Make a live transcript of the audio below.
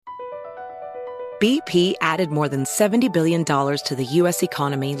BP added more than $70 billion to the U.S.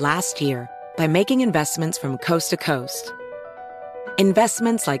 economy last year by making investments from coast to coast.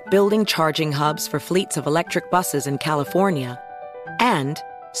 Investments like building charging hubs for fleets of electric buses in California and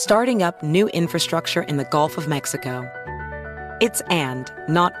starting up new infrastructure in the Gulf of Mexico. It's and,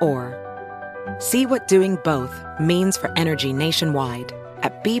 not or. See what doing both means for energy nationwide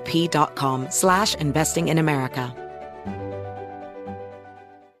at bp.com/investing in America.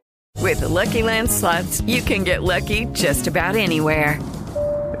 With the Lucky Land Slots, you can get lucky just about anywhere.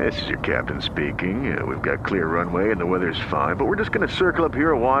 This is your captain speaking. We've got clear runway and the weather's fine, but we're just going to circle up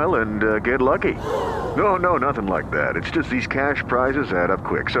here a while and get lucky. No, nothing like that. It's just these cash prizes add up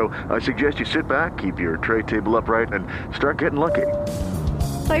quick. So I suggest you sit back, keep your tray table upright, and start getting lucky.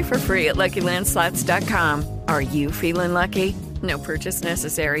 Play for free at LuckyLandSlots.com. Are you feeling lucky? No purchase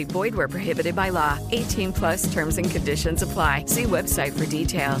necessary. Void where prohibited by law. 18+ terms and conditions apply. See website for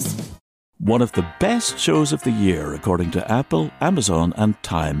details. One of the best shows of the year, according to Apple, Amazon and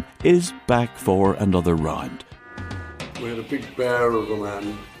Time, is back for another round. We had a big bear of a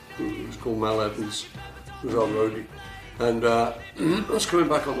man who was called Mal Evans, who was our roadie. And I was coming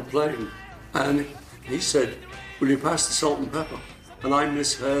back on the plane, and he said, "Will you pass the salt and pepper?" And I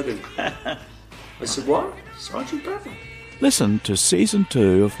misheard him. I said, "What? Sergeant Pepper?" Listen to Season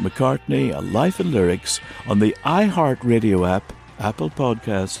 2 of McCartney, A Life in Lyrics on the iHeartRadio app, Apple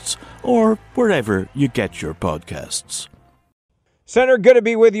Podcasts, or wherever you get your podcasts. Senator, good to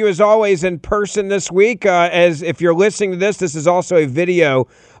be with you as always in person this week. As if you're listening to this is also a video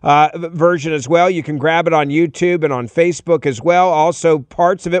version as well. You can grab it on YouTube and on Facebook as well. Also,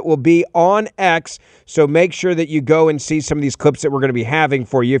 parts of it will be on X, so make sure that you go and see some of these clips that we're going to be having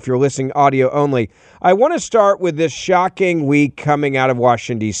for you if you're listening audio only. I want to start with this shocking week coming out of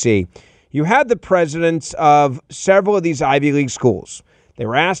Washington, D.C. You had the presidents of several of these Ivy League schools. They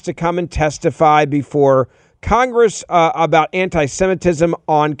were asked to come and testify before Congress about anti-Semitism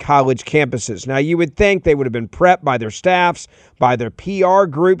on college campuses. Now, you would think they would have been prepped by their staffs, by their PR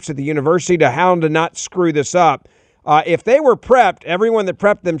groups at the university to how to not screw this up. If they were prepped, everyone that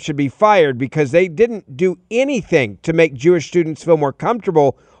prepped them should be fired because they didn't do anything to make Jewish students feel more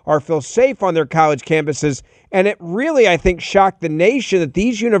comfortable or feel safe on their college campuses. And it really, I think, shocked the nation that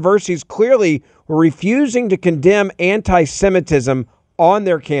these universities clearly were refusing to condemn anti-Semitism on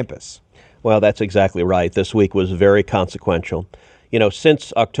their campus. Well, that's exactly right. This week was very consequential. You know,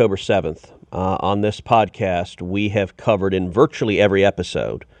 since October 7th, on this podcast, we have covered in virtually every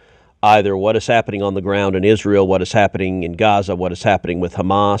episode either what is happening on the ground in Israel, what is happening in Gaza, what is happening with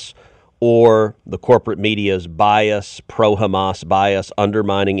Hamas, or the corporate media's bias, pro-Hamas bias,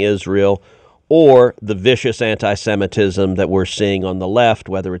 undermining Israel, or the vicious anti-Semitism that we're seeing on the left,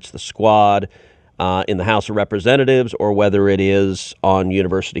 whether it's the Squad in the House of Representatives or whether it is on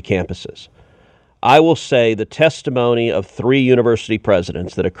university campuses. I will say the testimony of 3 university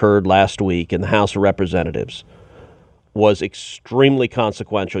presidents that occurred last week in the House of Representatives was extremely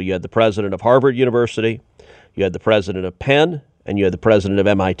consequential. You had the president of Harvard University, you had the president of Penn, and you had the president of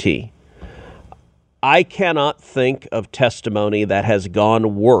MIT. I cannot think of testimony that has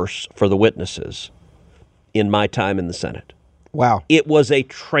gone worse for the witnesses in my time in the Senate. Wow. It was a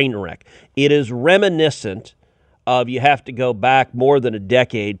train wreck. It is reminiscent of, you have to go back more than a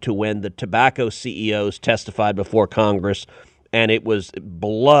decade to when the tobacco CEOs testified before Congress, and it was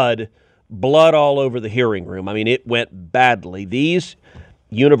blood all over the hearing room. I mean, it went badly. These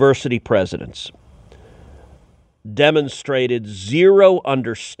university presidents demonstrated zero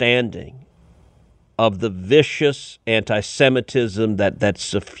understanding of the vicious anti-Semitism that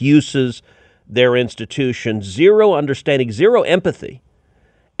suffuses their institution, zero understanding, zero empathy,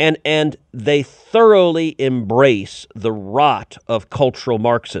 and they thoroughly embrace the rot of cultural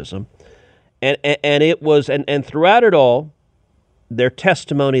Marxism, and it was and throughout it all, their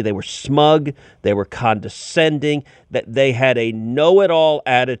testimony, they were smug, they were condescending, that they had a know-it-all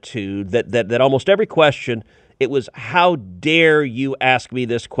attitude, that almost every question, it was, how dare you ask me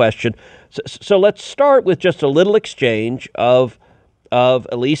this question? So let's start with just a little exchange of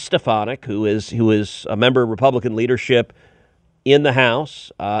Elise Stefanik, who is a member of Republican leadership in the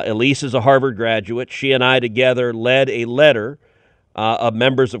House. Elise is a Harvard graduate. She and I together led a letter of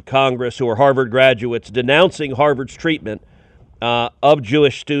members of Congress who are Harvard graduates denouncing Harvard's treatment of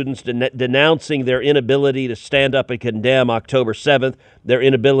Jewish students, denouncing their inability to stand up and condemn October 7th, their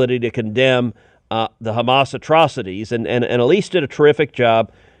inability to condemn the Hamas atrocities. And Elise did a terrific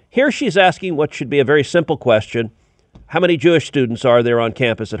job. Here she's asking what should be a very simple question. How many Jewish students are there on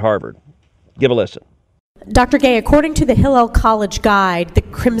campus at Harvard? Give a listen. Dr. Gay, according to the Hillel College Guide, the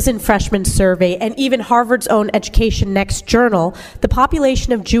Crimson Freshman Survey, and even Harvard's own Education Next journal, the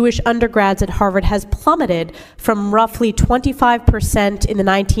population of Jewish undergrads at Harvard has plummeted from roughly 25% in the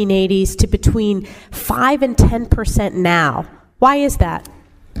 1980s to between 5 and 10% now. Why is that?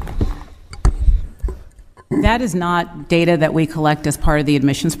 That is not data that we collect as part of the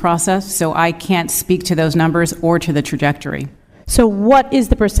admissions process, so I can't speak to those numbers or to the trajectory. So what is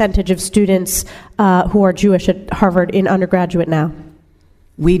the percentage of students who are Jewish at Harvard in undergraduate now?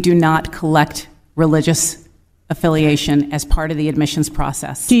 We do not collect religious affiliation as part of the admissions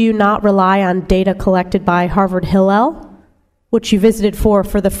process. Do you not rely on data collected by Harvard Hillel, which you visited for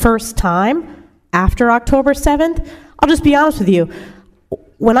the first time after October 7th? I'll just be honest with you.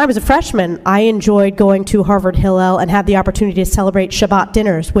 When I was a freshman, I enjoyed going to Harvard Hillel and had the opportunity to celebrate Shabbat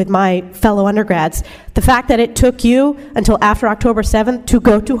dinners with my fellow undergrads. The fact that it took you until after October 7th to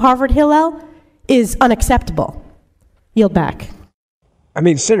go to Harvard Hillel is unacceptable. Yield back. I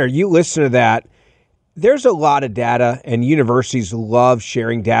mean, Senator, you listen to that. There's a lot of data, and universities love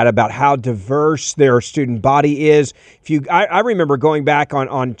sharing data about how diverse their student body is. I remember going back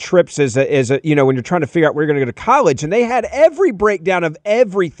on trips as a when you're trying to figure out where you're going to go to college, and they had every breakdown of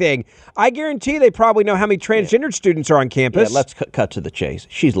everything. I guarantee they probably know how many transgendered students are on campus. Yeah, let's cut to the chase.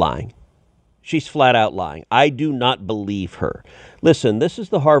 She's lying. She's flat out lying. I do not believe her. Listen, this is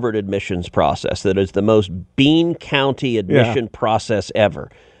the Harvard admissions process that is the most Bean County admission process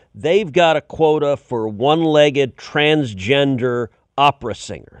ever. They've got a quota for one-legged transgender opera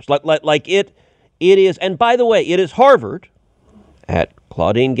singers. Like it is, and by the way, it is Harvard, at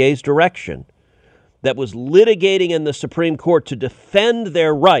Claudine Gay's direction, that was litigating in the Supreme Court to defend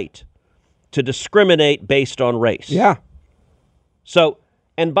their right to discriminate based on race. Yeah. So,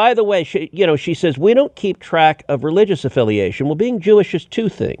 and by the way, she says, we don't keep track of religious affiliation. Well, being Jewish is two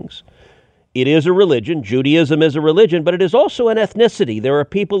things. It is a religion. Judaism is a religion, but it is also an ethnicity. There are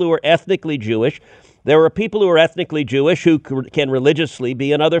people who are ethnically Jewish. There are people who are ethnically Jewish who can religiously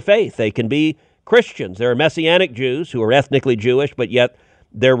be another faith. They can be Christians. There are Messianic Jews who are ethnically Jewish, but yet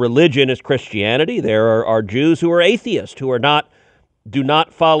their religion is Christianity. There are Jews who are atheists, who do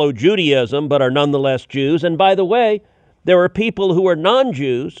not follow Judaism, but are nonetheless Jews. And by the way, there are people who are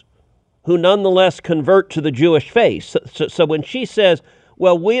non-Jews who nonetheless convert to the Jewish faith. So when she says,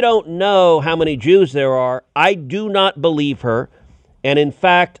 well, we don't know how many Jews there are, I do not believe her. And in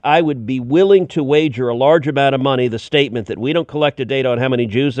fact, I would be willing to wager a large amount of money the statement that we don't collect the data on how many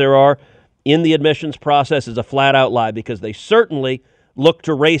Jews there are in the admissions process is a flat out lie, because they certainly look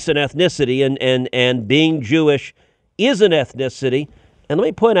to race and ethnicity, and being Jewish is an ethnicity. And let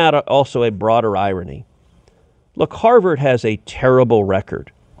me point out also a broader irony. Look, Harvard has a terrible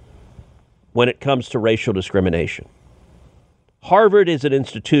record when it comes to racial discrimination. Harvard is an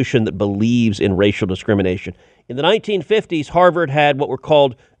institution that believes in racial discrimination. In the 1950s, Harvard had what were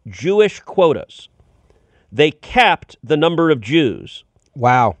called Jewish quotas. They capped the number of Jews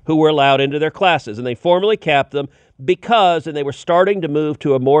who were allowed into their classes, and they formally capped them because, and they were starting to move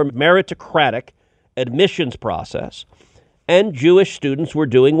to a more meritocratic admissions process, and Jewish students were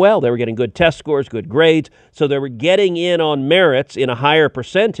doing well. They were getting good test scores, good grades, so they were getting in on merits in a higher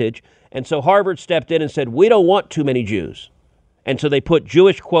percentage, and so Harvard stepped in and said, we don't want too many Jews. And so they put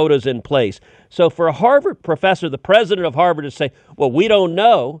Jewish quotas in place. So for a Harvard professor, the president of Harvard, to say, well, we don't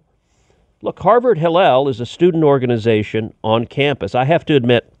know. Look, Harvard Hillel is a student organization on campus. I have to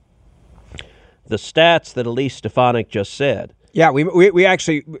admit, the stats that Elise Stefanik just said. Yeah, we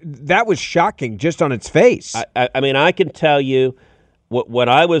actually, that was shocking just on its face. I mean, I can tell you, when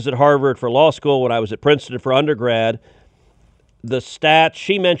I was at Harvard for law school, when I was at Princeton for undergrad, the stats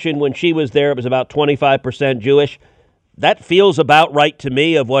she mentioned when she was there, it was about 25% Jewish. That feels about right to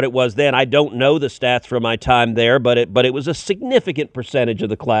me of what it was then. I don't know the stats from my time there, but it was a significant percentage of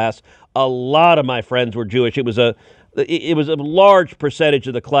the class. A lot of my friends were Jewish. It was a large percentage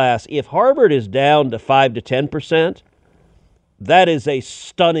of the class. If Harvard is down to 5 to 10%, that is a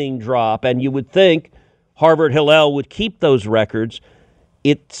stunning drop. And you would think Harvard Hillel would keep those records.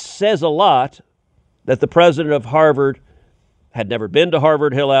 It says a lot that the president of Harvard had never been to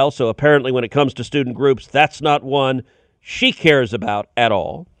Harvard Hillel, so apparently when it comes to student groups, that's not one she cares about at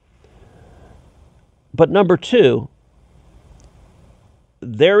all. But number two,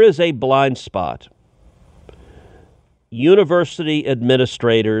 there is a blind spot. University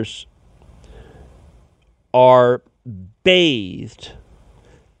administrators are bathed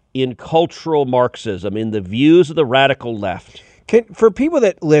in cultural Marxism, in the views of the radical left. For people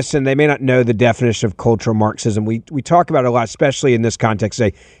that listen, they may not know the definition of cultural Marxism. We talk about it a lot, especially in this context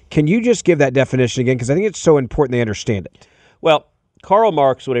today. Can you just give that definition again? Because I think it's so important they understand it. Well, Karl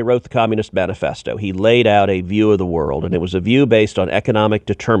Marx, when he wrote the Communist Manifesto, he laid out a view of the world, and it was a view based on economic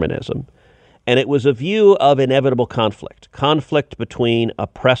determinism, and it was a view of inevitable conflict between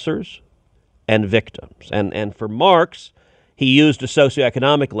oppressors and victims. And for Marx, he used a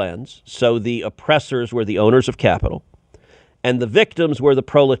socioeconomic lens, so the oppressors were the owners of capital, and the victims were the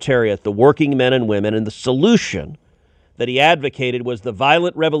proletariat, the working men and women, and the solution that he advocated was the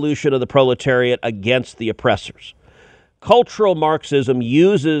violent revolution of the proletariat against the oppressors. Cultural Marxism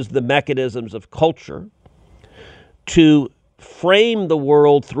uses the mechanisms of culture to frame the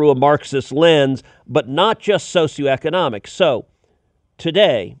world through a Marxist lens, but not just socioeconomic. So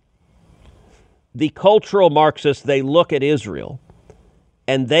today, the cultural Marxists, they look at Israel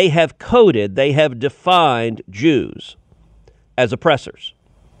and they have defined Jews as oppressors.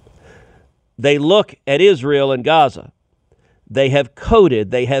 They look at Israel and Gaza. They have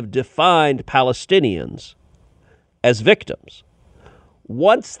defined Palestinians as victims.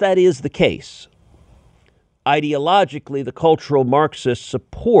 Once that is the case, ideologically, the cultural Marxists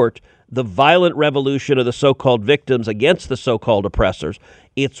support the violent revolution of the so-called victims against the so-called oppressors.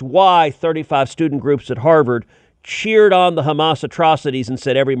 It's why 35 student groups at Harvard cheered on the Hamas atrocities and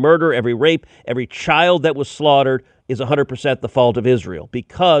said every murder, every rape, every child that was slaughtered is 100% the fault of Israel,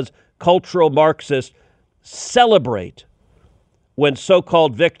 because cultural Marxists celebrate when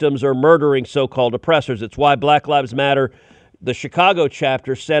so-called victims are murdering so-called oppressors. It's why Black Lives Matter, the Chicago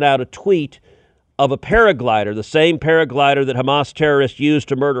chapter, sent out a tweet of a paraglider, the same paraglider that Hamas terrorists used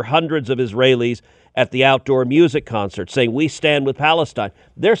to murder hundreds of Israelis at the outdoor music concert, saying, "We stand with Palestine."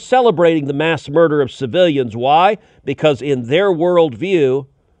 They're celebrating the mass murder of civilians. Why? Because in their worldview,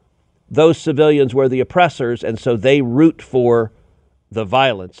 those civilians were the oppressors, and so they root for the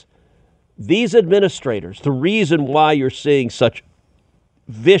violence. These administrators, the reason why you're seeing such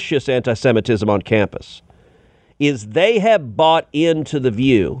vicious anti-Semitism on campus is they have bought into the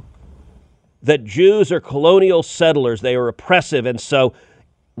view that Jews are colonial settlers, they are oppressive, and so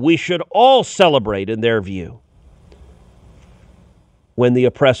we should all celebrate, in their view, when the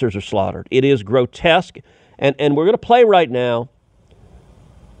oppressors are slaughtered. It is grotesque, and we're going to play right now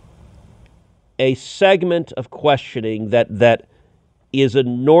a segment of questioning that is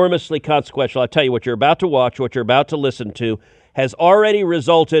enormously consequential. I'll tell you, what you're about to watch, what you're about to listen to, has already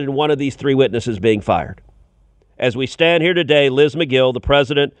resulted in one of these three witnesses being fired. As we stand here today, Liz McGill, the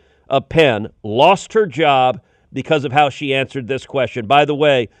president of Penn, lost her job because of how she answered this question. By the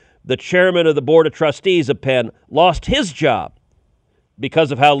way, the chairman of the board of trustees of Penn lost his job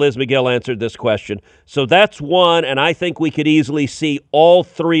because of how Liz McGill answered this question. So that's one, and I think we could easily see all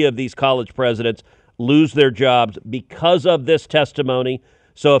three of these college presidents lose their jobs because of this testimony.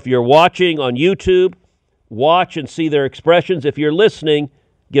 So if you're watching on YouTube, watch and see their expressions. If you're listening,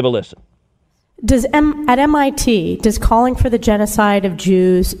 give a listen. At MIT, does calling for the genocide of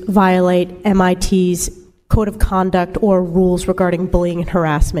Jews violate MIT's code of conduct or rules regarding bullying and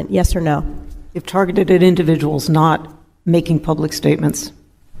harassment? Yes or no? If targeted at individuals, not making public statements.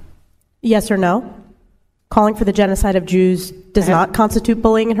 Yes or no? Calling for the genocide of Jews does not constitute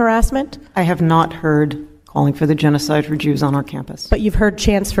bullying and harassment? I have not heard calling for the genocide for Jews on our campus. But you've heard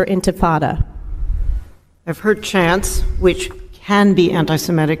chants for intifada. I've heard chants, which can be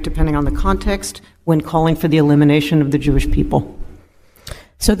anti-Semitic depending on the context, when calling for the elimination of the Jewish people.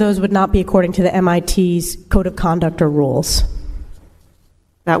 So those would not be according to the MIT's code of conduct or rules?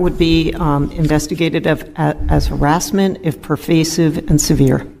 That would be investigated as harassment if pervasive and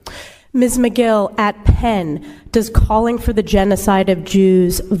severe. Ms. McGill, at Penn, does calling for the genocide of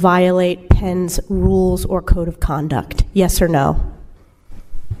Jews violate Penn's rules or code of conduct? Yes or no?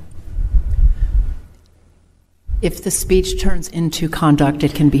 If the speech turns into conduct,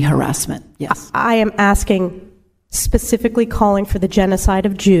 it can be harassment, yes. I am asking specifically calling for the genocide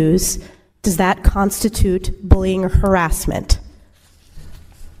of Jews. Does that constitute bullying or harassment?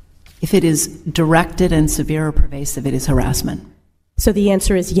 If it is directed and severe or pervasive, it is harassment. So the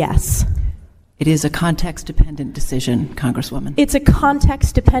answer is yes. It is a context-dependent decision, Congresswoman. It's a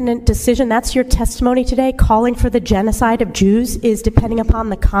context-dependent decision. That's your testimony today. Calling for the genocide of Jews is depending upon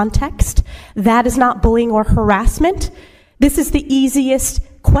the context. That is not bullying or harassment. This is the easiest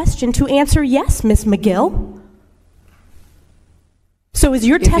question to answer yes, Ms. McGill. So is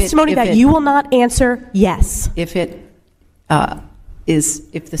your testimony that you will not answer yes? If it is,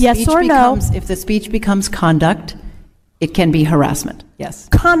 if the yes speech or becomes, no? if the speech becomes conduct, it can be harassment, yes.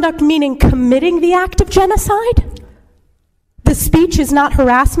 Conduct meaning committing the act of genocide? The speech is not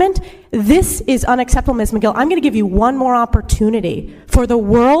harassment? This is unacceptable, Ms. McGill. I'm going to give you one more opportunity for the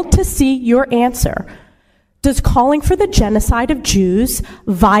world to see your answer. Does calling for the genocide of Jews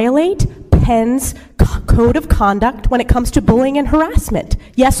violate Penn's code of conduct when it comes to bullying and harassment?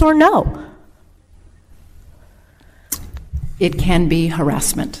 Yes or no? It can be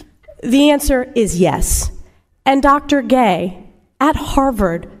harassment. The answer is yes. And Dr. Gay, at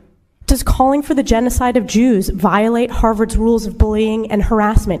Harvard, does calling for the genocide of Jews violate Harvard's rules of bullying and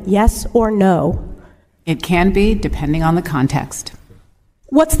harassment? Yes or no? It can be, depending on the context.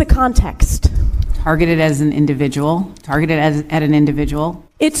 What's the context? Targeted as an individual, at an individual.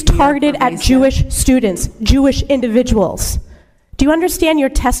 It's targeted at Jewish students, Jewish individuals. Do you understand your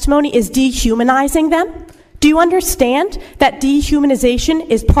testimony is dehumanizing them? Do you understand that dehumanization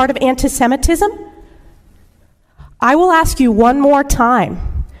is part of anti-Semitism? I will ask you one more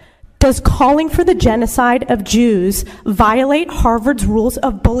time. Does calling for the genocide of Jews violate Harvard's rules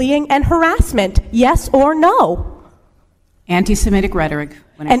of bullying and harassment? Yes or no? Anti-Semitic rhetoric.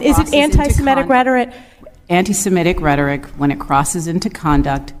 And is it anti-Semitic rhetoric? Anti-Semitic rhetoric when it crosses into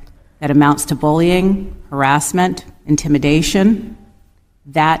conduct that amounts to bullying, harassment, intimidation,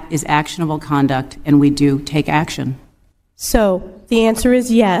 that is actionable conduct, and we do take action. So the answer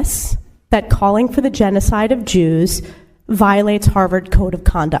is yes, that calling for the genocide of Jews violates Harvard Code of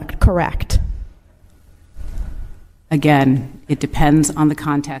Conduct, correct? Again, it depends on the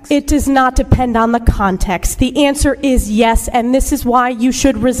context. It does not depend on the context. The answer is yes, and this is why you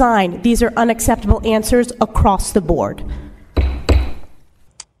should resign. These are unacceptable answers across the board.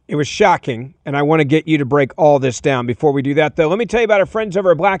 It was shocking, and I want to get you to break all this down. Before we do that, though, let me tell you about our friends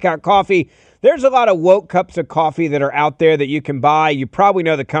over at Blackout Coffee. There's a lot of woke cups of coffee that are out there that you can buy. You probably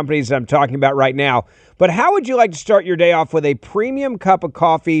know the companies that I'm talking about right now. But how would you like to start your day off with a premium cup of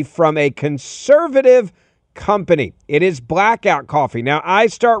coffee from a conservative company? It is Blackout Coffee. Now, I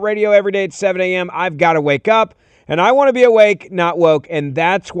start radio every day at 7 a.m. I've got to wake up. And I want to be awake, not woke, and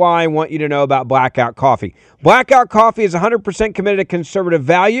that's why I want you to know about Blackout Coffee. Blackout Coffee is 100% committed to conservative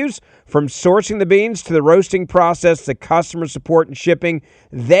values, from sourcing the beans to the roasting process to customer support and shipping.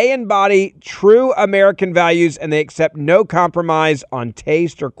 They embody true American values, and they accept no compromise on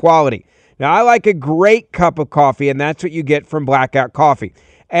taste or quality. Now, I like a great cup of coffee, and that's what you get from Blackout Coffee.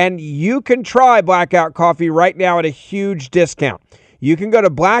 And you can try Blackout Coffee right now at a huge discount. You can go to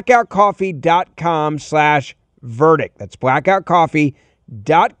blackoutcoffee.com/verdict. That's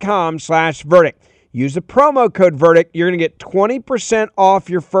blackoutcoffee.com/verdict. Use the promo code verdict. You're going to get 20% off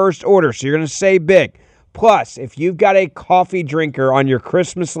your first order. So you're going to save big. Plus, if you've got a coffee drinker on your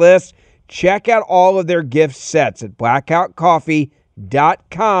Christmas list, check out all of their gift sets at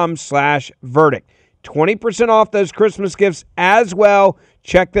blackoutcoffee.com/verdict. 20% off those Christmas gifts as well.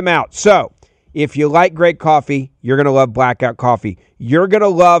 Check them out. So if you like great coffee, you're going to love Blackout Coffee. You're going to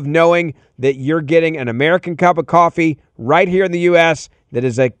love knowing that you're getting an American cup of coffee right here in the U.S. that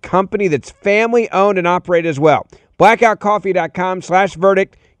is a company that's family-owned and operated as well.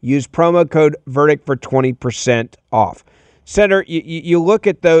 Blackoutcoffee.com/verdict. Use promo code verdict for 20% off. Senator, you look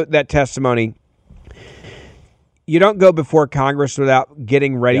at that testimony. You don't go before Congress without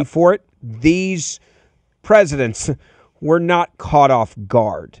getting ready for it. These presidents were not caught off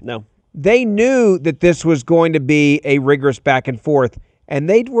guard. No. They knew that this was going to be a rigorous back and forth, and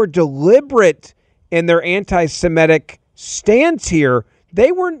they were deliberate in their anti-Semitic stance here.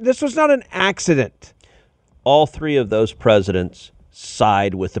 This was not an accident. All three of those presidents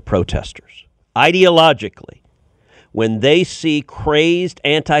side with the protesters. Ideologically, when they see crazed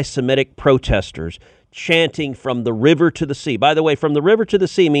anti-Semitic protesters chanting from the river to the sea. By the way, from the river to the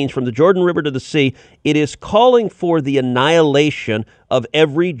sea means from the Jordan River to the sea. It is calling for the annihilation of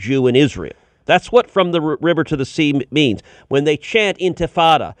every Jew in Israel. That's what from the river to the sea means. When they chant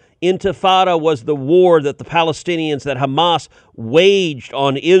Intifada, Intifada was the war that the Palestinians, that Hamas waged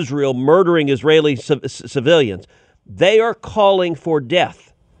on Israel, murdering Israeli civilians. They are calling for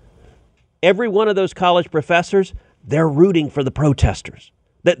death. Every one of those college professors, they're rooting for the protesters.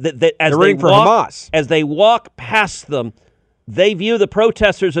 They're rooting for Hamas. As they walk past them, they view the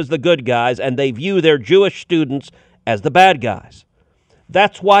protesters as the good guys, and they view their Jewish students as the bad guys.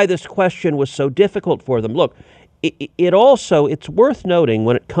 That's why this question was so difficult for them. Look, it's worth noting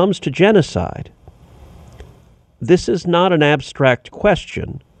when it comes to genocide, this is not an abstract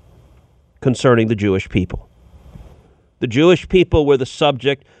question concerning the Jewish people. The Jewish people were the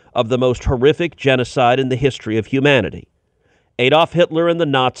subject of the most horrific genocide in the history of humanity. Adolf Hitler and the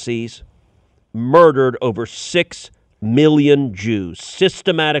Nazis murdered over 6 million Jews,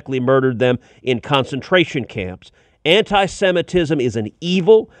 systematically murdered them in concentration camps. Anti-Semitism is an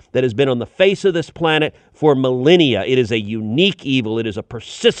evil that has been on the face of this planet for millennia. It is a unique evil. It is a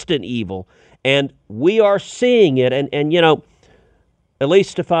persistent evil. And we are seeing it. And you know, Elise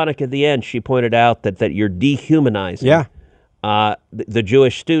Stefanik at the end, she pointed out that you're dehumanizing the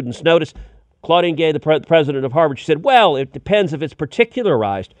Jewish students. Notice Claudine Gay, the president of Harvard, she said, well, it depends if it's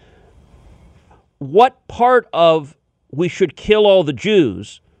particularized. What part of we should kill all the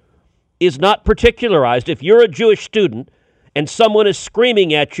Jews is not particularized? If you're a Jewish student and someone is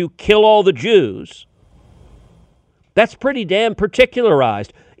screaming at you, kill all the Jews, that's pretty damn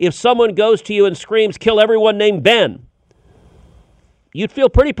particularized. If someone goes to you and screams, kill everyone named Ben, you'd feel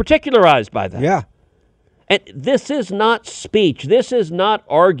pretty particularized by that. Yeah. And this is not speech. This is not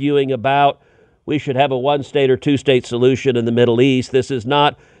arguing about we should have a one-state or two-state solution in the Middle East. This is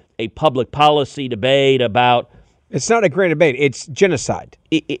not a public policy debate about... It's not a great debate. It's genocide.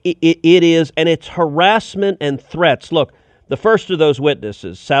 It is, and it's harassment and threats. Look, the first of those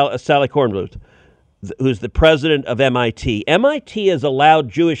witnesses, Sally Kornbluth, who's the president of MIT. MIT has allowed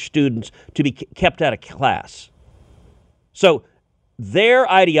Jewish students to be kept out of class. So their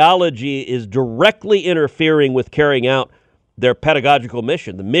ideology is directly interfering with carrying out their pedagogical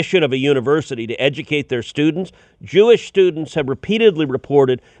mission, the mission of a university to educate their students. Jewish students have repeatedly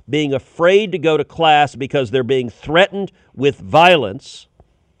reported being afraid to go to class because they're being threatened with violence.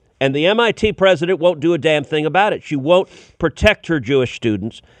 And the MIT president won't do a damn thing about it. She won't protect her Jewish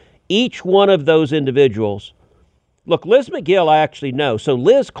students. Each one of those individuals. Look, Liz McGill, I actually know. So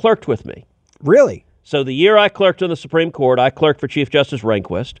Liz clerked with me. Really? So the year I clerked on the Supreme Court, I clerked for Chief Justice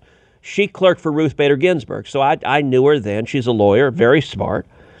Rehnquist. She clerked for Ruth Bader Ginsburg. So I knew her then. She's a lawyer, very smart.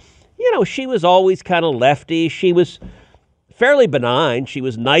 You know, she was always kind of lefty. She was fairly benign. She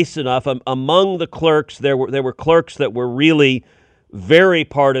was nice enough. Among the clerks, there were clerks that were really very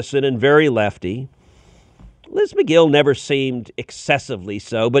partisan and very lefty. Liz McGill never seemed excessively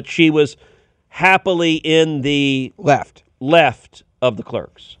so, but she was happily in the left of the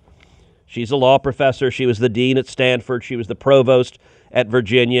clerks. She's a law professor. She was the dean at Stanford. She was the provost at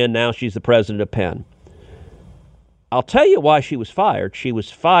Virginia, and now she's the president of Penn. I'll tell you why she was fired. She was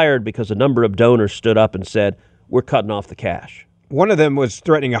fired because a number of donors stood up and said, we're cutting off the cash. One of them was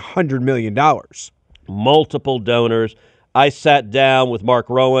threatening $100 million. Multiple donors. I sat down with Mark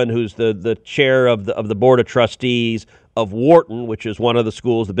Rowan, who's the chair of the board of trustees of Wharton, which is one of the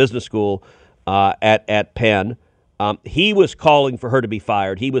schools, the business school at Penn. He was calling for her to be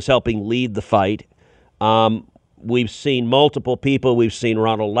fired. He was helping lead the fight. We've seen multiple people. We've seen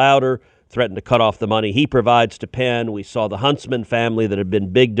Ronald Lauder threaten to cut off the money he provides to Penn. We saw the Huntsman family that have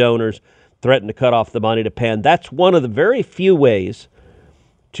been big donors threaten to cut off the money to Penn. That's one of the very few ways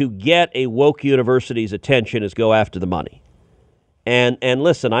to get a woke university's attention is go after the money. And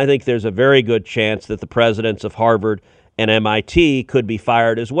listen, I think there's a very good chance that the presidents of Harvard and MIT could be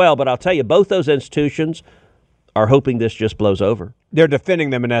fired as well. But I'll tell you, both those institutions are hoping this just blows over. They're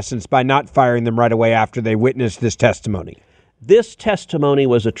defending them, in essence, by not firing them right away after they witnessed this testimony. This testimony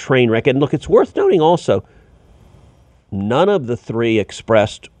was a train wreck. And look, it's worth noting also, none of the three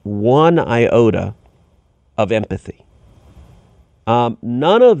expressed one iota of empathy.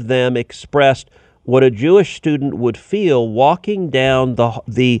 None of them expressed what a Jewish student would feel walking down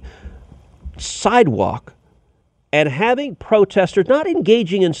the sidewalk and having protesters not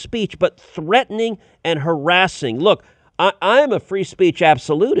engaging in speech, but threatening and harassing. Look, I am a free speech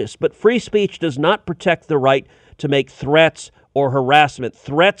absolutist, but free speech does not protect the right to make threats or harassment,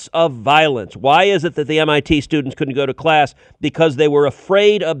 threats of violence. Why is it that the MIT students couldn't go to class? Because they were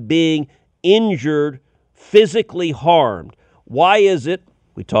afraid of being injured, physically harmed. Why is it,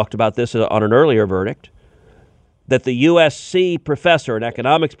 we talked about this on an earlier verdict, that the USC professor, an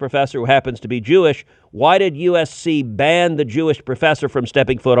economics professor who happens to be Jewish, why did USC ban the Jewish professor from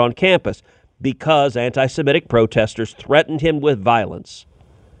stepping foot on campus? Because anti-Semitic protesters threatened him with violence.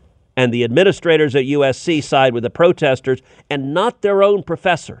 And the administrators at USC side with the protesters and not their own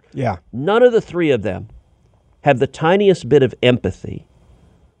professor. Yeah. None of the three of them have the tiniest bit of empathy.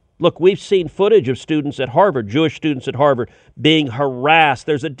 Look, we've seen footage of students at Harvard, Jewish students at Harvard, being harassed.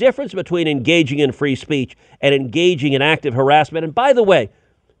 There's a difference between engaging in free speech and engaging in active harassment. And by the way,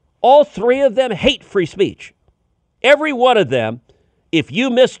 all three of them hate free speech. Every one of them, if you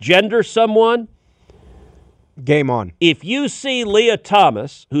misgender someone, game on. If you see Leah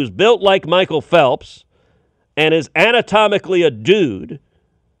Thomas, who's built like Michael Phelps and is anatomically a dude,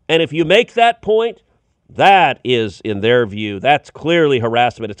 and if you make that point, that is, in their view, that's clearly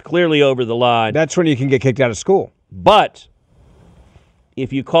harassment. It's clearly over the line. That's when you can get kicked out of school. But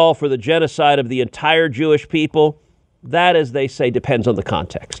if you call for the genocide of the entire Jewish people, that, as they say, depends on the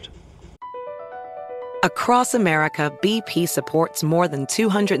context. Across America, BP supports more than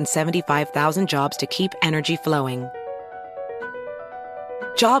 275,000 jobs to keep energy flowing.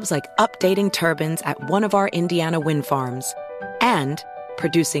 Jobs like updating turbines at one of our Indiana wind farms and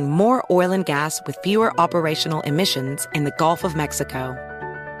producing more oil and gas with fewer operational emissions in the Gulf of Mexico.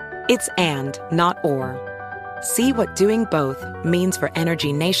 It's and, not or. See what doing both means for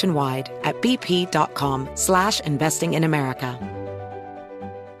energy nationwide at bp.com/investing in America.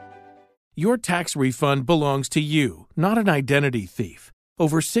 Your tax refund belongs to you, not an identity thief.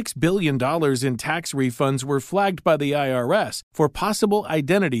 Over $6 billion in tax refunds were flagged by the IRS for possible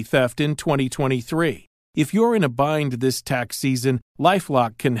identity theft in 2023. If you're in a bind this tax season,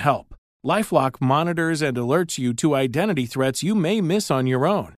 LifeLock can help. LifeLock monitors and alerts you to identity threats you may miss on your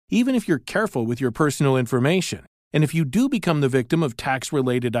own, even if you're careful with your personal information. And if you do become the victim of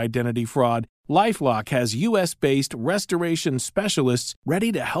tax-related identity fraud, LifeLock has U.S.-based restoration specialists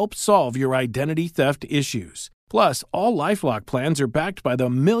ready to help solve your identity theft issues. Plus, all LifeLock plans are backed by the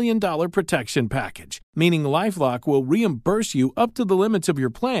 $1 Million Protection Package, meaning LifeLock will reimburse you up to the limits of your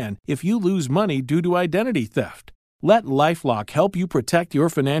plan if you lose money due to identity theft. Let LifeLock help you protect your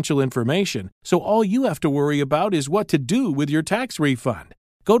financial information, so all you have to worry about is what to do with your tax refund.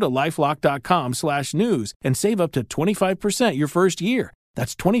 Go to LifeLock.com/news and save up to 25% your first year.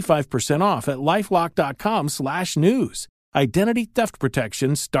 That's 25% off at LifeLock.com/news. Identity theft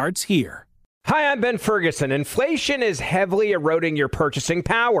protection starts here. Hi, I'm Ben Ferguson. Inflation is heavily eroding your purchasing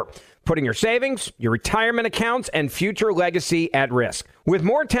power, putting your savings, your retirement accounts, and future legacy at risk. With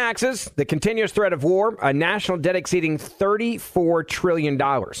more taxes, the continuous threat of war, a national debt exceeding $34 trillion,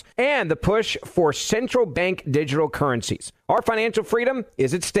 and the push for central bank digital currencies, our financial freedom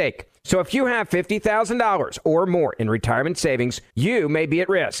is at stake. So if you have $50,000 or more in retirement savings, you may be at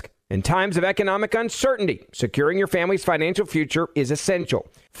risk. In times of economic uncertainty, securing your family's financial future is essential.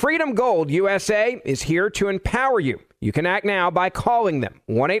 Freedom Gold USA is here to empower you. You can act now by calling them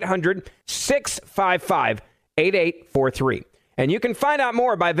 1-800-655-8843. And you can find out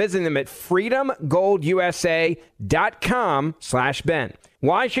more by visiting them at freedomgoldusa.com/Ben.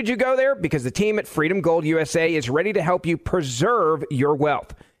 Why should you go there? Because the team at Freedom Gold USA is ready to help you preserve your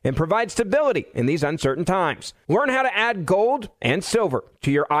wealth and provide stability in these uncertain times. Learn how to add gold and silver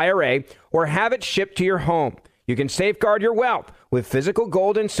to your IRA or have it shipped to your home. You can safeguard your wealth with physical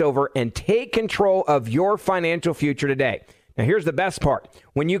gold and silver and take control of your financial future today. Now, here's the best part.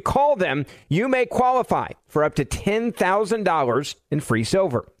 When you call them, you may qualify for up to $10,000 in free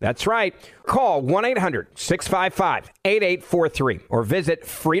silver. That's right. Call 1-800-655-8843 or visit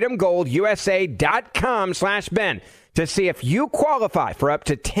freedomgoldusa.com/Ben to see if you qualify for up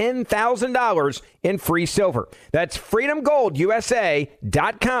to $10,000 in free silver. That's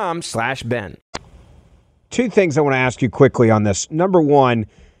freedomgoldusa.com/Ben. Two things I want to ask you quickly on this. Number one,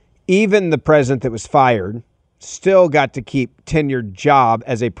 even the president that was fired still got to keep tenured job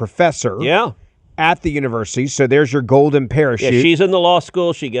as a professor at the university. So there's your golden parachute. Yeah, she's in the law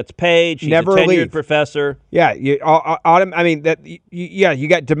school. She gets paid. She's Never a tenured leave. professor. Yeah, you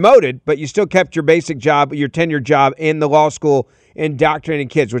got demoted, but you still kept your basic job, your tenured job in the law school, indoctrinating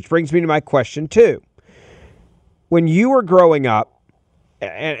kids, which brings me to my question, too. When you were growing up,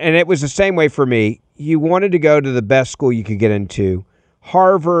 and it was the same way for me, you wanted to go to the best school you could get into.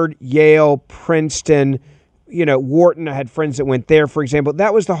 Harvard, Yale, Princeton, Wharton. I had friends that went there, for example.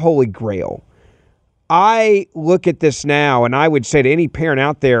 That was the holy grail. I look at this now, and I would say to any parent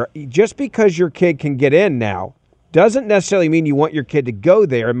out there, just because your kid can get in now doesn't necessarily mean you want your kid to go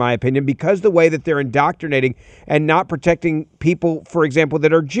there, in my opinion, because the way that they're indoctrinating and not protecting people, for example,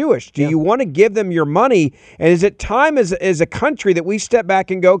 that are Jewish. Do you want to give them your money? And is it time as a country that we step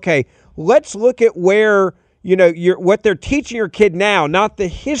back and go, okay, let's look at where, what they're teaching your kid now, not the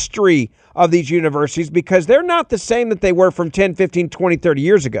history of these universities, because they're not the same that they were from 10, 15, 20, 30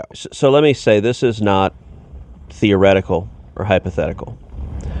 years ago. So let me say, this is not theoretical or hypothetical.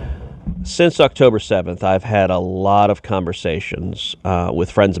 Since October 7th, I've had a lot of conversations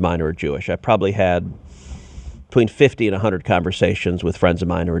with friends of mine who are Jewish. I've probably had between 50 and 100 conversations with friends of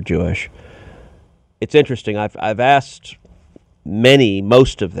mine who are Jewish. It's interesting. I've asked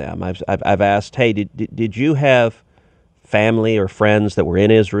most of them. I've asked, hey, did you have family or friends that were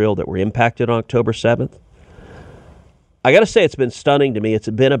in Israel that were impacted on October 7th? I got to say, it's been stunning to me. It's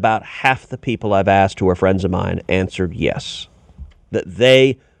been about half the people I've asked who are friends of mine answered yes, that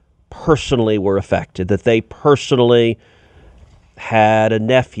they personally were affected, that they personally had a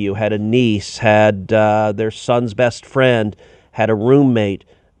nephew, had a niece, had their son's best friend, had a roommate,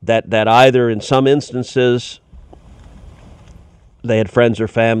 that either in some instances they had friends or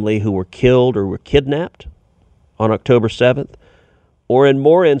family who were killed or were kidnapped on October 7th, or in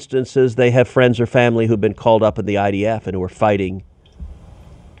more instances, they have friends or family who've been called up in the IDF and who are fighting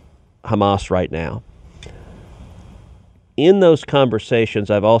Hamas right now. In those conversations,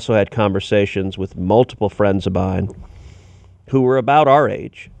 I've also had conversations with multiple friends of mine who were about our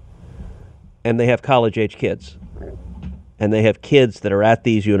age, and they have college-age kids. and they have kids that are at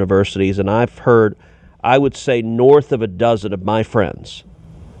these universities, and I've heard, I would say, north of a dozen of my friends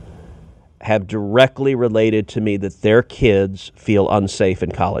have directly related to me that their kids feel unsafe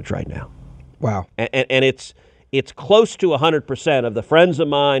in college right now. Wow. And it's close to 100% of the friends of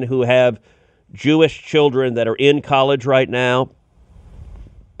mine who have Jewish children that are in college right now.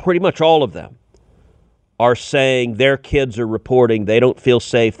 Pretty much all of them are saying their kids are reporting they don't feel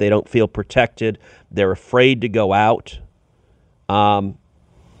safe, they don't feel protected, they're afraid to go out. One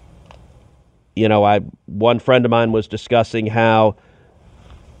friend of mine was discussing how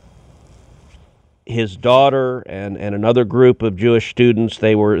his daughter and another group of Jewish students,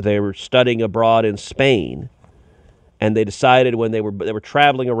 they were studying abroad in Spain, and they decided when they were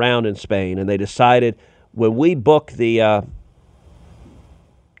traveling around in Spain, and they decided when we book the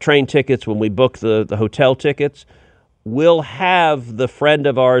train tickets, when we book the hotel tickets, we'll have the friend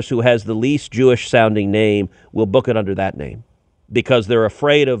of ours who has the least Jewish sounding name, we'll book it under that name, because they're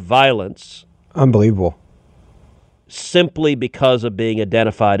afraid of violence. Unbelievable. Simply because of being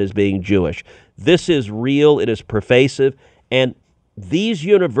identified as being Jewish. This is real, it is pervasive, and these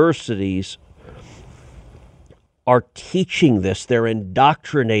universities are teaching this, they're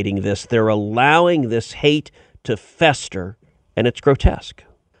indoctrinating this, they're allowing this hate to fester, and it's grotesque.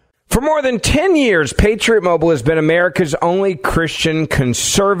 For more than 10 years, Patriot Mobile has been America's only Christian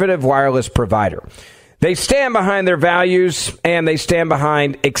conservative wireless provider. They stand behind their values, and they stand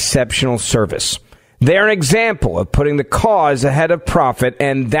behind exceptional service. They're an example of putting the cause ahead of profit,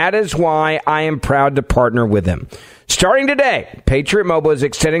 and that is why I am proud to partner with them. Starting today, Patriot Mobile is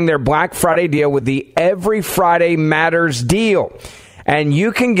extending their Black Friday deal with the Every Friday Matters deal. And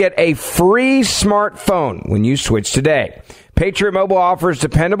you can get a free smartphone when you switch today. Patriot Mobile offers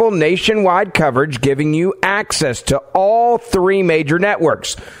dependable nationwide coverage, giving you access to all three major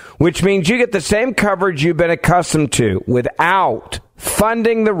networks, which means you get the same coverage you've been accustomed to without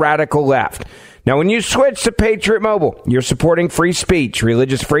funding the radical left. Now, when you switch to Patriot Mobile, you're supporting free speech,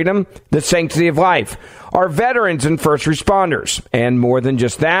 religious freedom, the sanctity of life, our veterans and first responders. And more than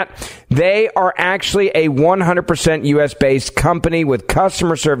just that, they are actually a 100% U.S.-based company with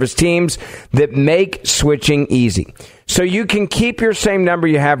customer service teams that make switching easy. So you can keep your same number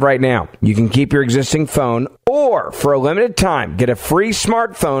you have right now. You can keep your existing phone, or for a limited time, get a free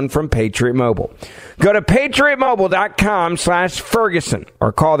smartphone from Patriot Mobile. Go to patriotmobile.com/Ferguson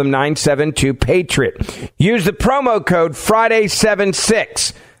or call them 972-PATRIOT. Use the promo code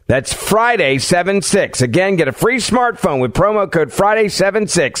Friday76. That's Friday76. Again, get a free smartphone with promo code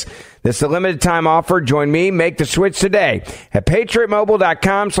Friday76. This is a limited time offer. Join me. Make the switch today at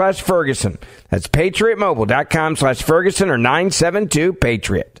patriotmobile.com/Ferguson. That's patriotmobile.com/Ferguson or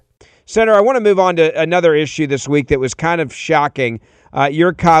 972-PATRIOT. Senator, I want to move on to another issue this week that was kind of shocking.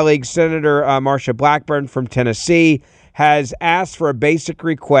 Your colleague, Senator Marsha Blackburn from Tennessee, has asked for a basic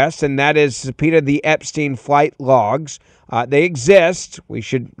request, and that is subpoena the Epstein flight logs. They exist. We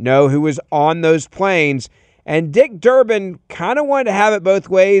should know who was on those planes. And Dick Durbin kind of wanted to have it both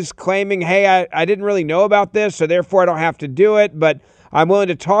ways, claiming, hey, I didn't really know about this, so therefore I don't have to do it, but I'm willing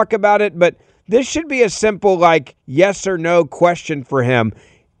to talk about it. But this should be a simple, yes or no question for him.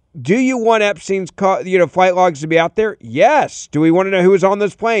 Do you want Epstein's flight logs to be out there? Yes. Do we want to know who was on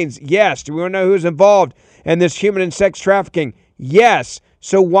those planes? Yes. Do we want to know who was involved in this human and sex trafficking? Yes.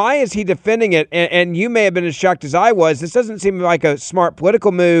 So why is he defending it? And you may have been as shocked as I was. This doesn't seem like a smart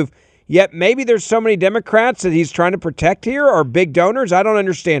political move, yet maybe there's so many Democrats that he's trying to protect here or big donors. I don't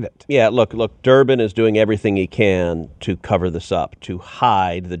understand it. Yeah, look, Durbin is doing everything he can to cover this up, to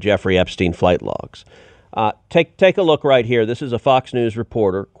hide the Jeffrey Epstein flight logs. Take a look right here. This is a Fox News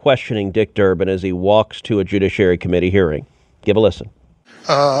reporter questioning Dick Durbin as he walks to a Judiciary Committee hearing. Give a listen.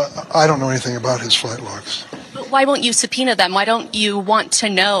 I don't know anything about his flight logs. But why won't you subpoena them? Why don't you want to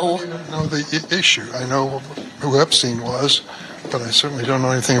know? I don't know the issue. I know who Epstein was, but I certainly don't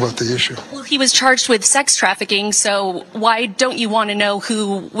know anything about the issue. Well, he was charged with sex trafficking, so why don't you want to know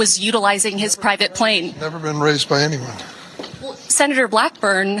who was utilizing his private plane? Never been raised by anyone. Well, Senator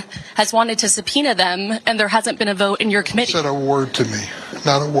Blackburn has wanted to subpoena them, and there hasn't been a vote in your committee. Said a word to me,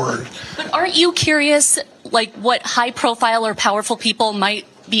 not a word. But aren't you curious, what high-profile or powerful people might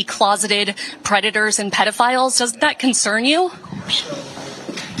be closeted predators and pedophiles? Doesn't that concern you? Of course.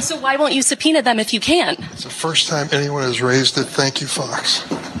 So why won't you subpoena them if you can? It's the first time anyone has raised it. Thank you, Fox.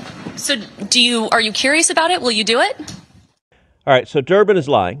 So are you curious about it? Will you do it? All right, so Durbin is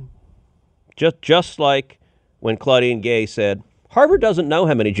lying. Just like when Claudine Gay said, Harvard doesn't know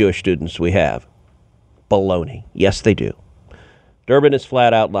how many Jewish students we have. Baloney. Yes, they do. Durbin is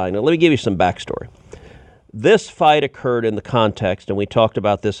flat out lying. Now, let me give you some backstory. This fight occurred in the context, and we talked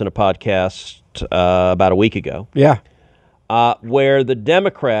about this in a podcast about a week ago. Yeah. where the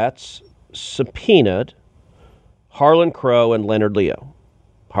Democrats subpoenaed Harlan Crow and Leonard Leo.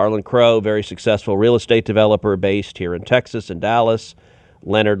 Harlan Crow, very successful real estate developer based here in Texas, in Dallas.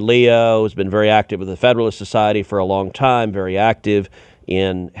 Leonard Leo has been very active with the Federalist Society for a long time, very active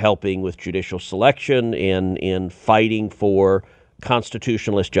in helping with judicial selection, in fighting for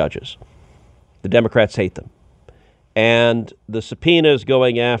constitutionalist judges. The Democrats hate them. And the subpoenas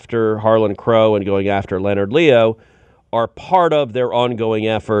going after Harlan Crow and going after Leonard Leo are part of their ongoing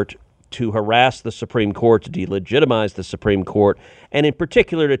effort to harass the Supreme Court, to delegitimize the Supreme Court, and in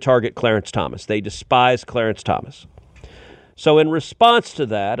particular to target Clarence Thomas. They despise Clarence Thomas. So in response to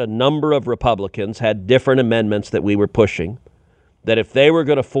that, a number of Republicans had different amendments that we were pushing, that if they were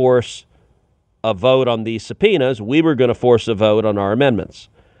going to force a vote on these subpoenas, we were going to force a vote on our amendments.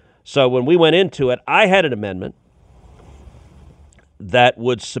 So when we went into it, I had an amendment that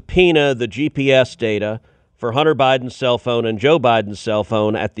would subpoena the GPS data for Hunter Biden's cell phone and Joe Biden's cell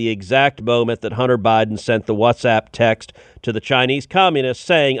phone at the exact moment that Hunter Biden sent the WhatsApp text to the Chinese communists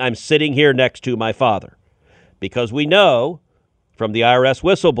saying, "I'm sitting here next to my father." Because we know from the IRS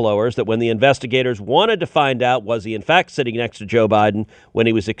whistleblowers that when the investigators wanted to find out was he in fact sitting next to Joe Biden when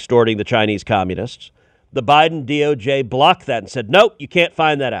he was extorting the Chinese communists, the Biden DOJ blocked that and said, nope, you can't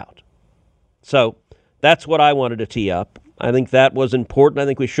find that out. So that's what I wanted to tee up. I think that was important. I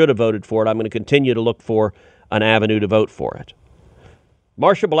think we should have voted for it. I'm going to continue to look for an avenue to vote for it.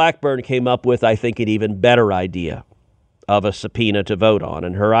 Marsha Blackburn came up with, I think, an even better idea of a subpoena to vote on.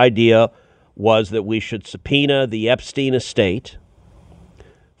 And her idea was that we should subpoena the Epstein estate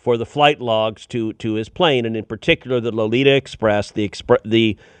for the flight logs to his plane, and in particular the Lolita Express,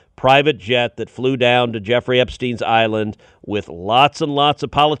 the private jet that flew down to Jeffrey Epstein's island with lots and lots of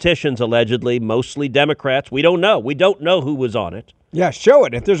politicians, allegedly, mostly Democrats. We don't know. We don't know who was on it. Yeah, show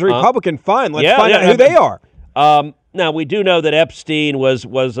it. If there's a Republican, fine. Let's find out who they are. Now, we do know that Epstein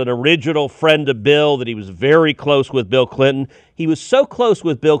was an original friend of Bill, that he was very close with Bill Clinton. He was so close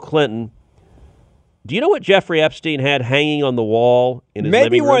with Bill Clinton. Do you know what Jeffrey Epstein had hanging on the wall in his living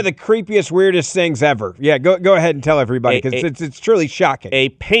room? Maybe one of the creepiest, weirdest things ever. Yeah, go ahead and tell everybody, because it's truly shocking. A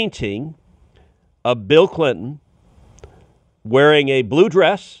painting of Bill Clinton wearing a blue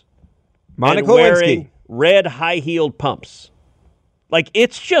dress and wearing red high-heeled pumps. Like,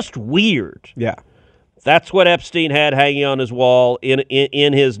 it's just weird. Yeah. That's what Epstein had hanging on his wall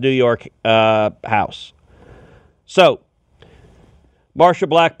in his New York house. So, Marsha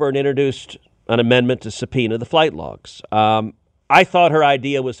Blackburn introduced an amendment to subpoena the flight logs. I thought her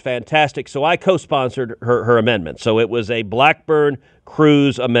idea was fantastic, so I co-sponsored her amendment. So it was a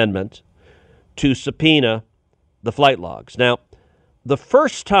Blackburn-Cruz amendment to subpoena the flight logs. Now, the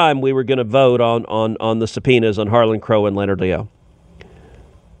first time we were going to vote on the subpoenas on Harlan Crow and Leonard Leo,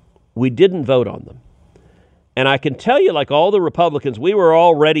 we didn't vote on them. And I can tell you, like all the Republicans, we were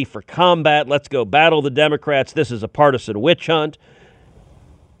all ready for combat. Let's go battle the Democrats. This is a partisan witch hunt.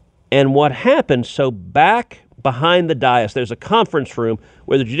 And what happened, so back behind the dais, there's a conference room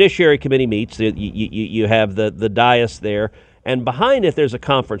where the Judiciary Committee meets. You have the dais there. And behind it, there's a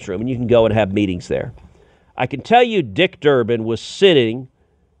conference room, and you can go and have meetings there. I can tell you Dick Durbin was sitting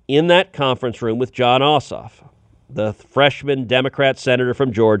in that conference room with John Ossoff, the freshman Democrat senator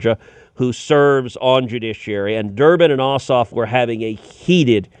from Georgia who serves on Judiciary. And Durbin and Ossoff were having a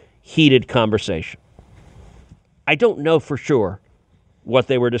heated conversation. I don't know for sure what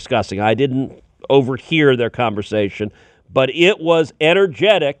they were discussing. I didn't overhear their conversation, but it was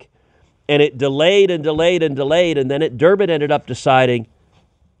energetic, and it delayed, and then Durbin ended up deciding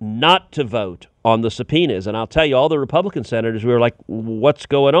not to vote on the subpoenas. And I'll tell you, all the Republican senators, we were like, what's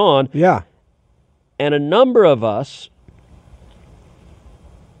going on? Yeah. And a number of us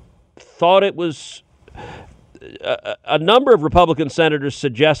thought it was... a number of Republican senators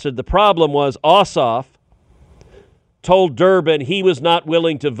suggested the problem was Ossoff told Durbin he was not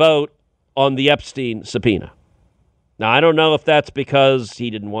willing to vote on the Epstein subpoena. Now, I don't know if that's because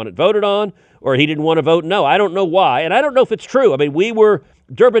he didn't want it voted on or he didn't want to vote no. I don't know why, and I don't know if it's true. I mean,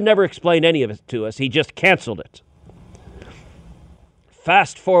 Durbin never explained any of it to us. He just canceled it.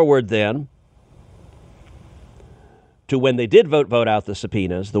 Fast forward then to when they did vote out the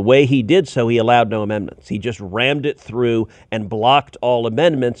subpoenas. The way he did so, he allowed no amendments. He just rammed it through and blocked all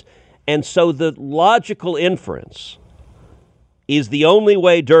amendments. And so the logical inference is the only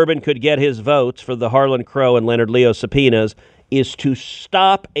way Durbin could get his votes for the Harlan Crow and Leonard Leo subpoenas is to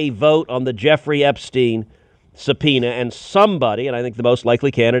stop a vote on the Jeffrey Epstein subpoena. And somebody, and I think the most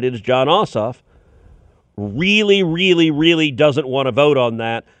likely candidate is John Ossoff, really doesn't want to vote on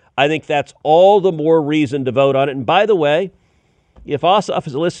that. I think that's all the more reason to vote on it. And by the way, If Ossoff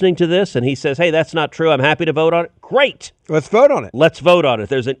is listening to this and he says, hey, that's not true, I'm happy to vote on it, great. Let's vote on it. Let's vote on it.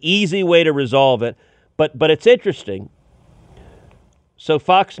 There's an easy way to resolve it. But it's interesting. So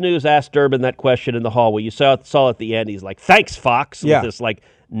Fox News asked Durbin that question in the hallway. You saw at the end, he's like, thanks, Fox, with this like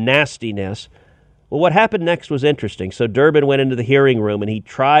nastiness. Well, what happened next was interesting. So Durbin went into the hearing room and he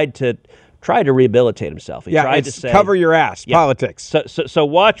tried to rehabilitate himself. He tried to say, cover your ass, politics. So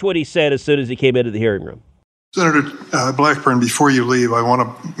watch what he said as soon as he came into the hearing room. Senator Blackburn, before you leave, I want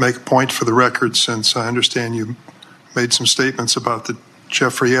to make a point for the record, since I understand you made some statements about the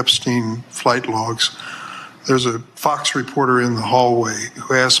Jeffrey Epstein flight logs. There's a Fox reporter in the hallway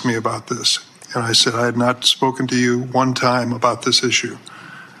who asked me about this, and I said I had not spoken to you one time about this issue.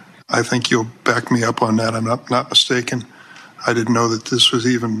 I think you'll back me up on that. I'm not mistaken. I didn't know that this was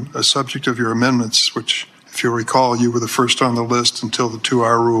even a subject of your amendments, which, if you'll recall, you were the first on the list until the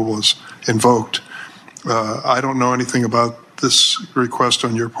 2-hour rule was invoked. I don't know anything about this request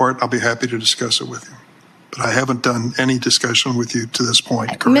on your part. I'll be happy to discuss it with you. But I haven't done any discussion with you to this point,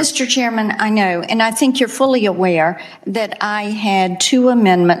 correct? Mr. Chairman, I know, and I think you're fully aware that I had 2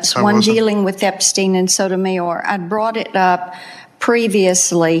 amendments, one dealing with Epstein and Sotomayor. I brought it up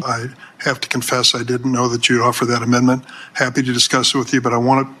previously. I have to confess I didn't know that you'd offer that amendment. Happy to discuss it with you, but I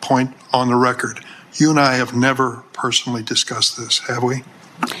want to point on the record. You and I have never personally discussed this, have we?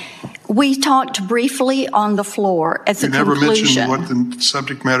 We talked briefly on the floor at the conclusion. You never mentioned what the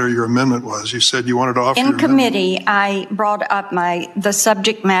subject matter of your amendment was. You said you wanted to offer in committee, I brought up the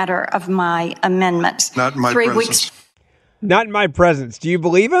subject matter of my amendments. Not in my presence. Not in my presence. Do you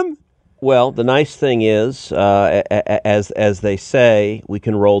believe him? Well, the nice thing is, as they say, we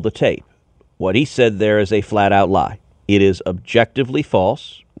can roll the tape. What he said there is a flat-out lie. It is objectively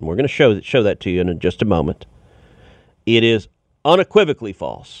false. And we're going to show that to you in just a moment. It is unequivocally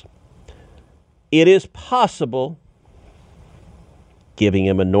false. It is possible, giving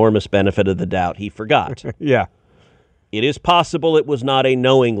him enormous benefit of the doubt, he forgot. Yeah. It is possible it was not a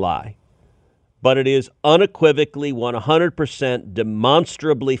knowing lie, but it is unequivocally 100%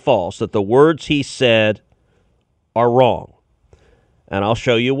 demonstrably false that the words he said are wrong. And I'll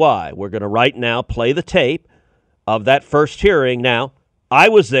show you why. We're going to right now play the tape of that first hearing. Now, I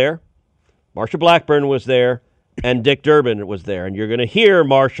was there, Marsha Blackburn was there, and Dick Durbin was there. And you're going to hear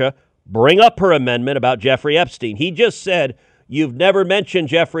Marsha bring up her amendment about Jeffrey Epstein. He just said, you've never mentioned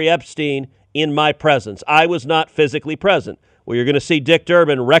Jeffrey Epstein in my presence. I was not physically present. Well, you're going to see Dick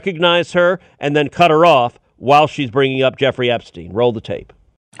Durbin recognize her and then cut her off while she's bringing up Jeffrey Epstein. Roll the tape.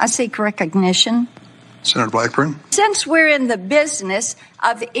 I seek recognition. Senator Blackburn. Since we're in the business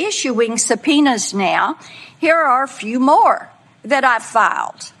of issuing subpoenas now, here are a few more that I've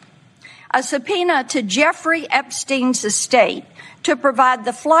filed. A subpoena to Jeffrey Epstein's estate to provide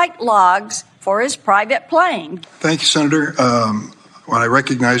the flight logs for his private plane. Thank you, Senator. When I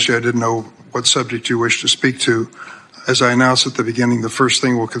recognized you, I didn't know what subject you wished to speak to. As I announced at the beginning, the first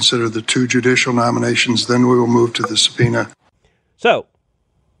thing we'll consider the 2 judicial nominations, then we will move to the subpoena. So,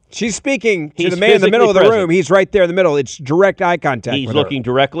 she's speaking to the man in the middle of the room. He's right there in the middle. It's direct eye contact. He's looking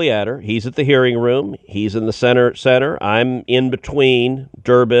directly at her. He's at the hearing room. He's in the center. I'm in between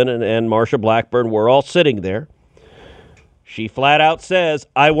Durbin and Marsha Blackburn. We're all sitting there. She flat out says,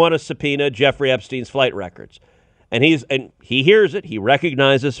 I want to subpoena Jeffrey Epstein's flight records. And he hears it. He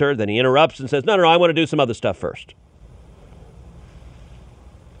recognizes her. Then he interrupts and says, no, I want to do some other stuff first.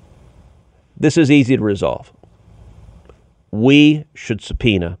 This is easy to resolve. We should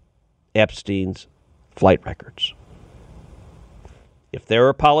subpoena Epstein's flight records. If there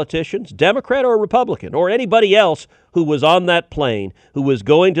are politicians, Democrat or Republican, or anybody else who was on that plane, who was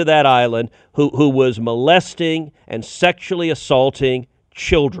going to that island, who was molesting and sexually assaulting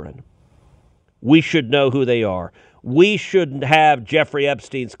children, we should know who they are. We should have Jeffrey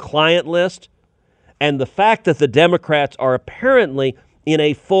Epstein's client list. And the fact that the Democrats are apparently in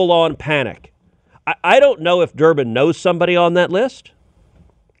a full-on panic. I don't know if Durbin knows somebody on that list.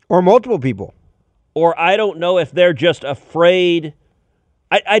 Or multiple people. Or I don't know if they're just afraid.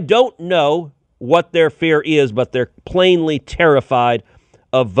 I don't know what their fear is, but they're plainly terrified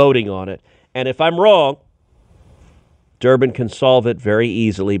of voting on it. And if I'm wrong, Durbin can solve it very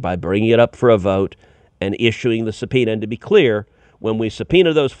easily by bringing it up for a vote and issuing the subpoena. And to be clear, when we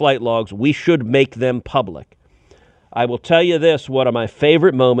subpoena those flight logs, we should make them public. I will tell you this, one of my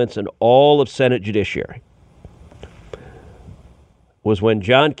favorite moments in all of Senate Judiciary was when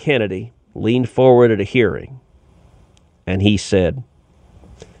John Kennedy leaned forward at a hearing and he said,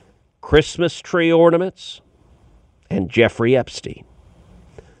 Christmas tree ornaments and Jeffrey Epstein,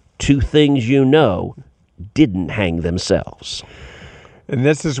 2 things you know didn't hang themselves. And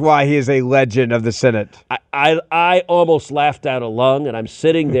this is why he is a legend of the Senate. I almost laughed out a lung, and I'm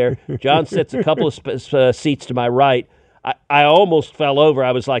sitting there. John sits a couple of seats to my right. I almost fell over.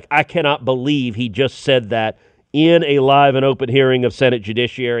 I was like, I cannot believe he just said that in a live and open hearing of Senate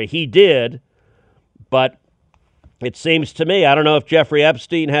Judiciary. He did, but it seems to me, I don't know if Jeffrey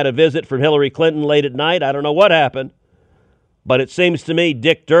Epstein had a visit from Hillary Clinton late at night. I don't know what happened, but it seems to me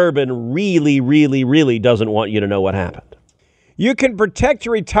Dick Durbin really, really, really doesn't want you to know what happened. You can protect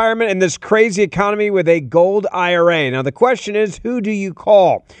your retirement in this crazy economy with a gold IRA. Now, the question is, who do you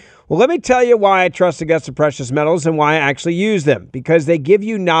call? Well, let me tell you why I trust Augusta Precious Metals and why I actually use them. Because they give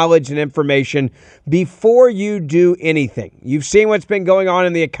you knowledge and information before you do anything. You've seen what's been going on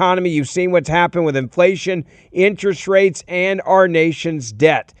in the economy. You've seen what's happened with inflation, interest rates, and our nation's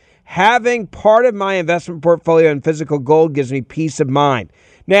debt. Having part of my investment portfolio in physical gold gives me peace of mind.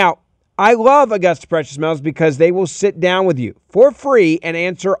 Now, I love Augusta Precious Metals because they will sit down with you for free and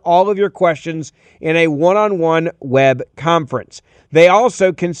answer all of your questions in a one-on-one web conference. They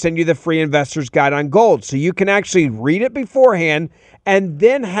also can send you the free investor's guide on gold, so you can actually read it beforehand and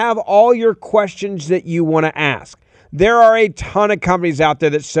then have all your questions that you want to ask. There are a ton of companies out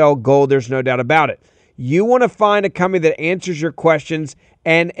there that sell gold. There's no doubt about it. You want to find a company that answers your questions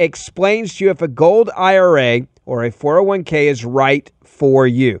and explains to you if a gold IRA or a 401k is right for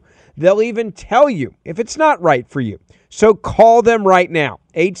you. They'll even tell you if it's not right for you. So call them right now,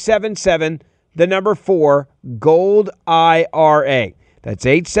 877-4 Gold IRA. That's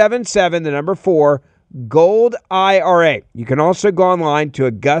 877-4 Gold IRA. You can also go online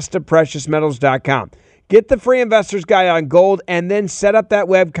to AugustaPreciousMetals.com. Get the free investor's guide on gold and then set up that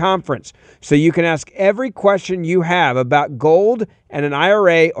web conference so you can ask every question you have about gold and an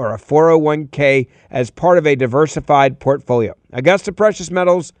IRA or a 401k as part of a diversified portfolio.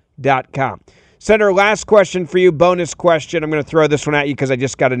 AugustaPreciousMetals.com. Senator, last question for you, bonus question. I'm going to throw this one at you because I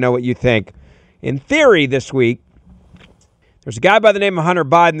just got to know what you think. In theory, this week, there's a guy by the name of Hunter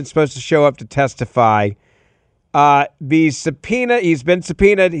Biden that's supposed to show up to testify. He's been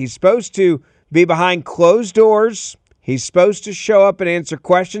subpoenaed. He's supposed to be behind closed doors. He's supposed to show up and answer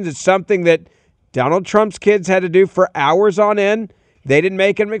questions. It's something that Donald Trump's kids had to do for hours on end. They didn't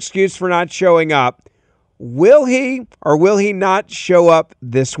make him an excuse for not showing up. Will he or will he not show up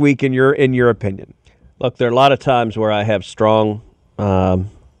this week in your opinion? Look, there are a lot of times where I have strong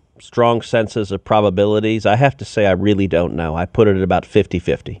senses of probabilities. I have to say I really don't know. I put it at about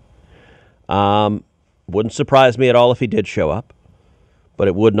 50-50. Wouldn't surprise me at all if he did show up, but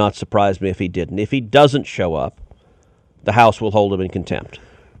it would not surprise me if he didn't. If he doesn't show up, the House will hold him in contempt.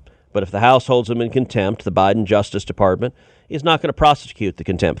 But if the House holds him in contempt, the Biden Justice Department is not going to prosecute the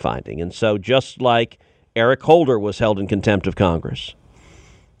contempt finding. And so just like Eric Holder was held in contempt of Congress,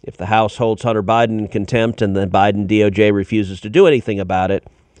 if the House holds Hunter Biden in contempt and the Biden DOJ refuses to do anything about it,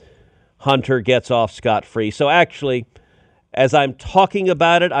 Hunter gets off scot-free. So actually, as I'm talking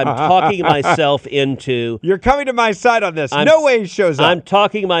about it, I'm talking myself into... You're coming to my side on this. No way he shows up. I'm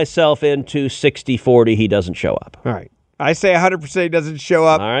talking myself into 60-40 he doesn't show up. All right. I say 100% he doesn't show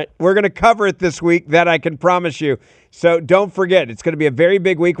up. All right. We're going to cover it this week. That I can promise you. So don't forget, it's going to be a very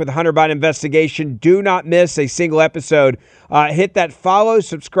big week with the Hunter Biden investigation. Do not miss a single episode. Hit that follow,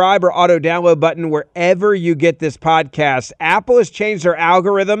 subscribe, or auto-download button wherever you get this podcast. Apple has changed their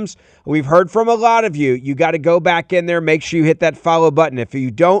algorithms. We've heard from a lot of you. You got to go back in there. Make sure you hit that follow button. If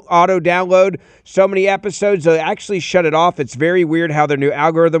you don't auto-download so many episodes, they'll actually shut it off. It's very weird how their new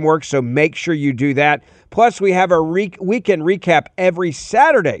algorithm works, so make sure you do that. Plus, we have a weekend recap every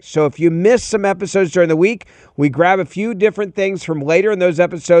Saturday. So if you miss some episodes during the week, we grab a few different things from later in those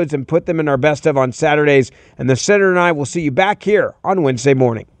episodes and put them in our best of on Saturdays. And the Senator and I will see you back here on Wednesday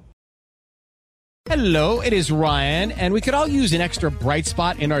morning. Hello, it is Ryan, and we could all use an extra bright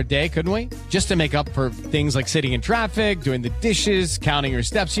spot in our day, couldn't we? Just to make up for things like sitting in traffic, doing the dishes, counting your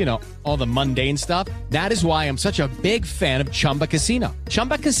steps, all the mundane stuff. That is why I'm such a big fan of Chumba Casino.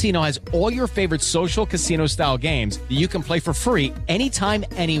 Chumba Casino has all your favorite social casino-style games that you can play for free anytime,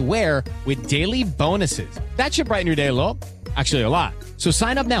 anywhere with daily bonuses. That should brighten your day a little. Actually, a lot. So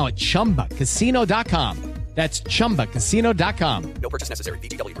sign up now at ChumbaCasino.com. That's ChumbaCasino.com. No purchase necessary.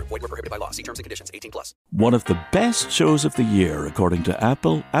 VGW Group. Void where prohibited by law. See terms and conditions. 18+. One of the best shows of the year, according to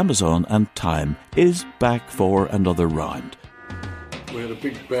Apple, Amazon, and Time, is back for another round. We had a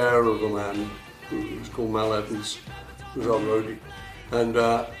big bear of a man who was called Mal Evans, who was our roadie. And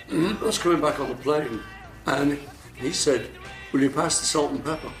I was coming back on the plane, and he said, "Will you pass the salt and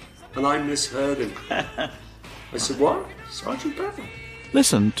pepper?" And I misheard him. I said, "What? Sergeant Pepper?"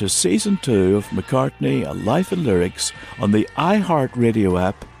 Listen to Season 2 of McCartney, A Life in Lyrics on the iHeartRadio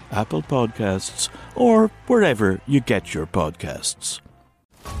app, Apple Podcasts, or wherever you get your podcasts.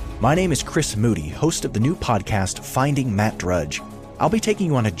 My name is Chris Moody, host of the new podcast, Finding Matt Drudge. I'll be taking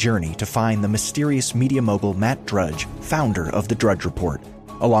you on a journey to find the mysterious media mogul Matt Drudge, founder of The Drudge Report.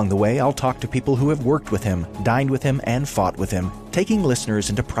 Along the way, I'll talk to people who have worked with him, dined with him, and fought with him, taking listeners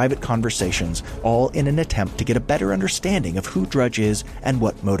into private conversations, all in an attempt to get a better understanding of who Drudge is and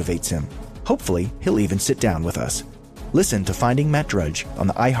what motivates him. Hopefully, he'll even sit down with us. Listen to Finding Matt Drudge on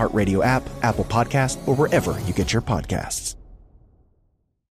the iHeartRadio app, Apple Podcast, or wherever you get your podcasts.